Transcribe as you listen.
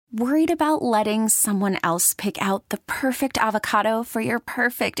Worried about letting someone else pick out the perfect avocado for your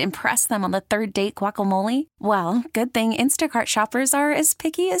perfect impress them on the third date guacamole? Well, good thing Instacart shoppers are as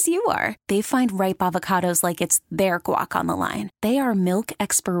picky as you are. They find ripe avocados like it's their guac on the line. They are milk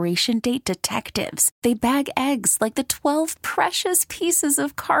expiration date detectives. They bag eggs like the 12 precious pieces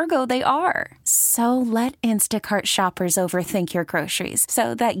of cargo they are. So let Instacart shoppers overthink your groceries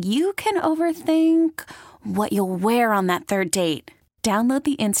so that you can overthink what you'll wear on that third date. Download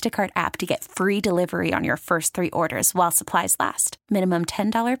the Instacart app to get free delivery on your first 3 orders while supplies last. Minimum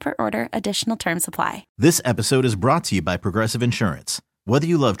 $10 per order. Additional terms apply. This episode is brought to you by Progressive Insurance. Whether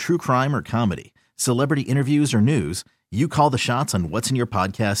you love true crime or comedy, celebrity interviews or news, you call the shots on what's in your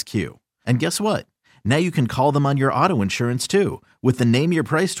podcast queue. And guess what? Now you can call them on your auto insurance too with the Name Your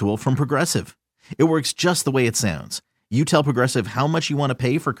Price tool from Progressive. It works just the way it sounds. You tell Progressive how much you want to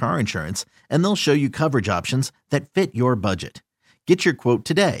pay for car insurance, and they'll show you coverage options that fit your budget. Get your quote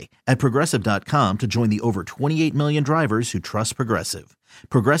today at Progressive.com to join the over 28 million drivers who trust Progressive.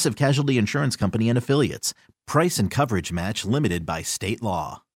 Progressive Casualty Insurance Company and Affiliates. Price and coverage match limited by state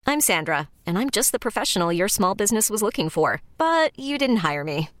law. I'm Sandra, and I'm just the professional your small business was looking for. But you didn't hire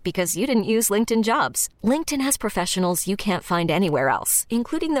me because you didn't use LinkedIn Jobs. LinkedIn has professionals you can't find anywhere else,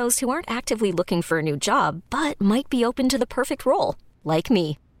 including those who aren't actively looking for a new job, but might be open to the perfect role, like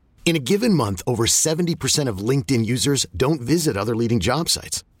me. In a given month, over 70% of LinkedIn users don't visit other leading job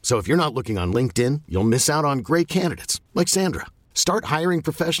sites. So if you're not looking on LinkedIn, you'll miss out on great candidates like Sandra. Start hiring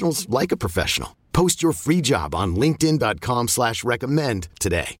professionals like a professional. Post your free job on linkedin.com/recommend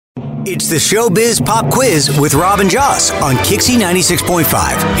today. It's the Showbiz Pop Quiz with Rob and Joss on KyXy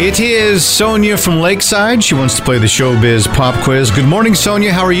 96.5. It is Sonia from Lakeside. She wants to play the Showbiz Pop Quiz. Good morning,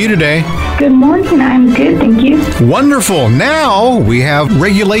 Sonia. How are you today? Good morning. I'm good, thank you. Wonderful. Now we have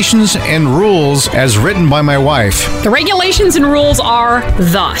regulations and rules as written by my wife. The regulations and rules are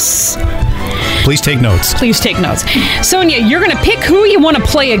thus. Please take notes. Please take notes. Sonia, you're going to pick who you want to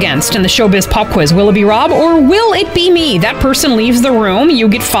play against in the Showbiz Pop Quiz. Will it be Rob or will it be me? That person leaves the room. You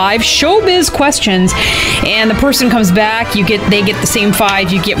get 5 Showbiz questions, and the person comes back. They get the same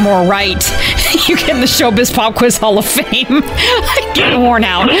 5. You get more right. You get in the Showbiz Pop Quiz Hall of Fame. I'm getting worn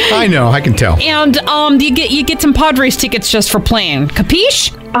out. I know. I can tell. And you get some Padres tickets just for playing.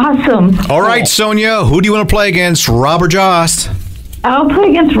 Capiche? Awesome. All right, Sonia. Who do you want to play against, Rob or Joss? I'll play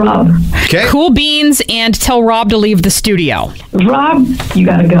against Rob. Okay. Cool beans, and tell Rob to leave the studio. Rob, you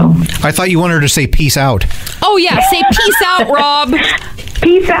gotta go. I thought you wanted her to say peace out. Oh, yeah. Say peace out, Rob.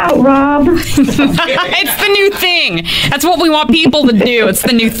 Peace out, Rob. It's the new thing. That's what we want people to do. It's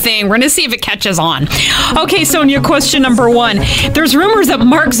the new thing. We're going to see if it catches on. Okay, Sonia, question number 1. There's rumors that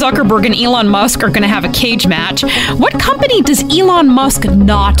Mark Zuckerberg and Elon Musk are going to have a cage match. What company does Elon Musk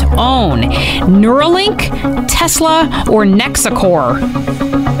not own? Neuralink, Tesla, or Nexacor?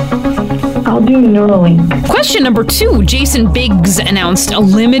 I'll do Neuralink. Question number 2. Jason Biggs announced a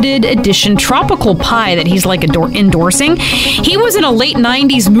limited edition tropical pie that he's endorsing. He was in a late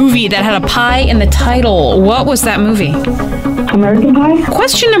 90s movie that had a pie in the title. What was that movie? American Pie.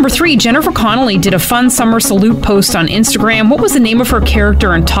 Question number 3. Jennifer Connelly did a fun summer salute post on Instagram. What was the name of her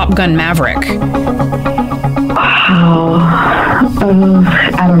character in Top Gun Maverick?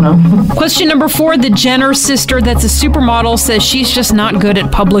 I don't know. Question number 4. The Jenner sister that's a supermodel says she's just not good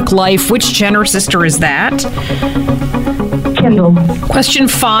at public life. Which Jenner sister is that? Kendall. Question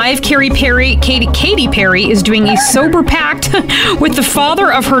 5. Katy Perry is doing a sober pact with the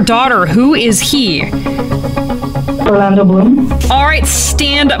father of her daughter. Who is he? Orlando Bloom. All right,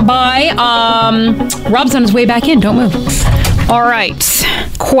 stand by. Rob's on his way back in. Don't move. All right.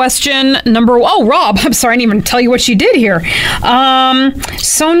 Question number... Oh, Rob, I'm sorry. I didn't even tell you what she did here.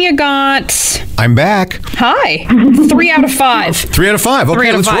 Sonia got... I'm back. Hi. 3 out of 5. 3 out of 5.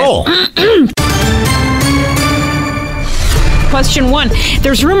 Okay, let's roll. Question 1.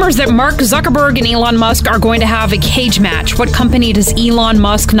 There's rumors that Mark Zuckerberg and Elon Musk are going to have a cage match. What company does Elon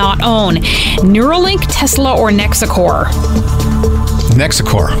Musk not own? Neuralink, Tesla, or Nexacor?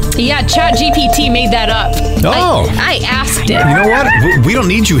 Nexacor. Yeah, ChatGPT made that up. Oh. I asked it. You know what? We don't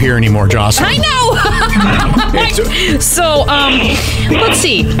need you here anymore, Jocelyn. I know. So, let's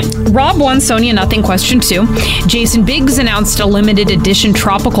see. Rob won, Sonia nothing. Question 2. Jason Biggs announced a limited edition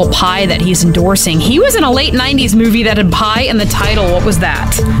tropical pie that he's endorsing. He was in a late 90s movie that had pie in the title. What was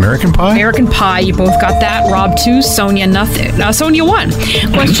that? American Pie? American Pie. You both got that. Rob 2, Sonia nothing. Sonia 1.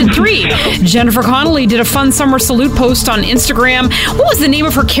 Question 3. Jennifer Connelly did a fun summer salute post on Instagram. What was the name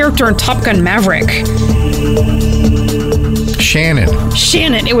of her character in Top Gun Maverick?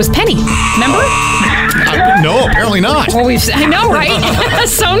 Shannon. It was Penny. Remember? No, apparently not. Well, I know, right?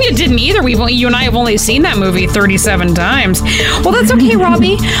 Sonia didn't either. You and I have only seen that movie 37 times. Well, that's okay,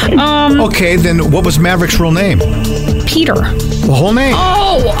 Robbie. Okay, then what was Maverick's real name? Peter. The whole name?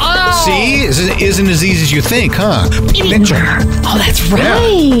 Oh. See? Isn't as easy as you think, huh? Mitchell. Oh, that's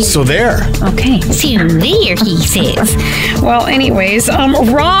right. Yeah. So there. Okay. So there, he says. Well, anyways,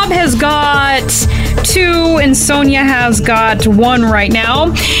 Rob has got 2 and Sonia has got 1 right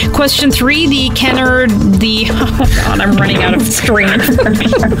now. Question 3, the oh God, I'm running out of screen. The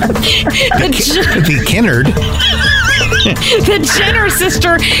Kennard. The Jenner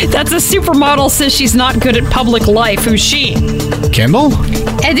sister, that's a supermodel, says she's not good at public life. Who's she? Kendall?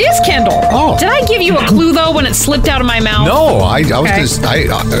 It is Kendall. Oh. Did I give you a clue, though, when it slipped out of my mouth? No, I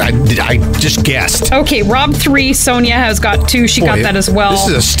just guessed. Okay, Rob 3, Sonia has got 2. She got that as well. This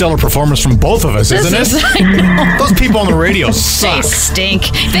is a stellar performance from both of us, isn't it? I know. Those people on the radio suck. They stink.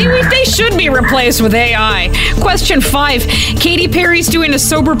 They should be replaced with AI. Question 5, Katy Perry's doing a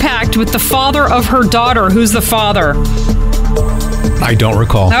sober pact with the father of her daughter. Who's the father? I don't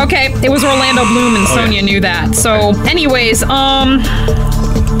recall. Okay, it was Orlando Bloom, and Sonia knew that. So, anyways,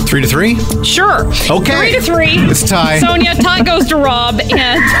 3-3? Sure. Okay. 3-3. It's tie. Sonia, tie goes to Rob,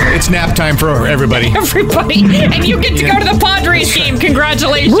 and it's nap time for everybody. And you get to go to the Padres game.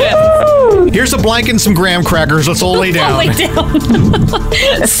 Congratulations. Woo! Here's a blanket and some graham crackers. Let's all lay down.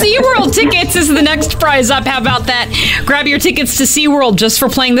 SeaWorld tickets is the next prize up. How about that? Grab your tickets to SeaWorld just for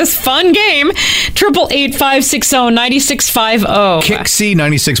playing this fun game. 888-560-9650. KyXy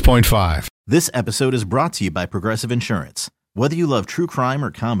 96.5. This episode is brought to you by Progressive Insurance. Whether you love true crime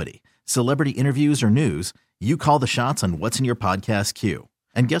or comedy, celebrity interviews or news, you call the shots on what's in your podcast queue.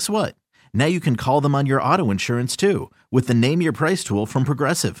 And guess what? Now you can call them on your auto insurance too with the Name Your Price tool from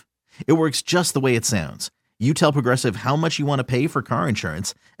Progressive. It works just the way it sounds. You tell Progressive how much you want to pay for car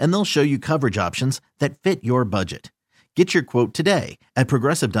insurance, and they'll show you coverage options that fit your budget. Get your quote today at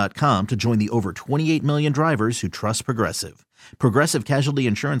Progressive.com to join the over 28 million drivers who trust Progressive. Progressive Casualty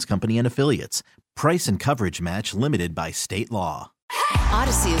Insurance Company and Affiliates. Price and coverage match limited by state law.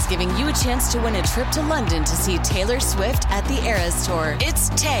 Odyssey is giving you a chance to win a trip to London to see Taylor Swift at the Eras Tour. It's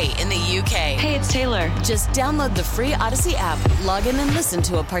Tay in the UK. Hey, it's Taylor. Just download the free Odyssey app, log in and listen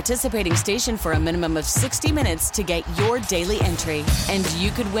to a participating station for a minimum of 60 minutes to get your daily entry. And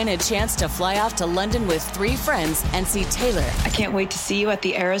you could win a chance to fly off to London with 3 friends and see Taylor. I can't wait to see you at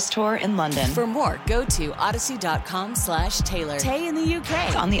the Eras Tour in London. For more, go to odyssey.com/Taylor. Tay in the UK.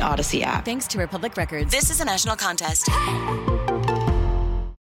 It's on the Odyssey app. Thanks to Republic Records. This is a national contest.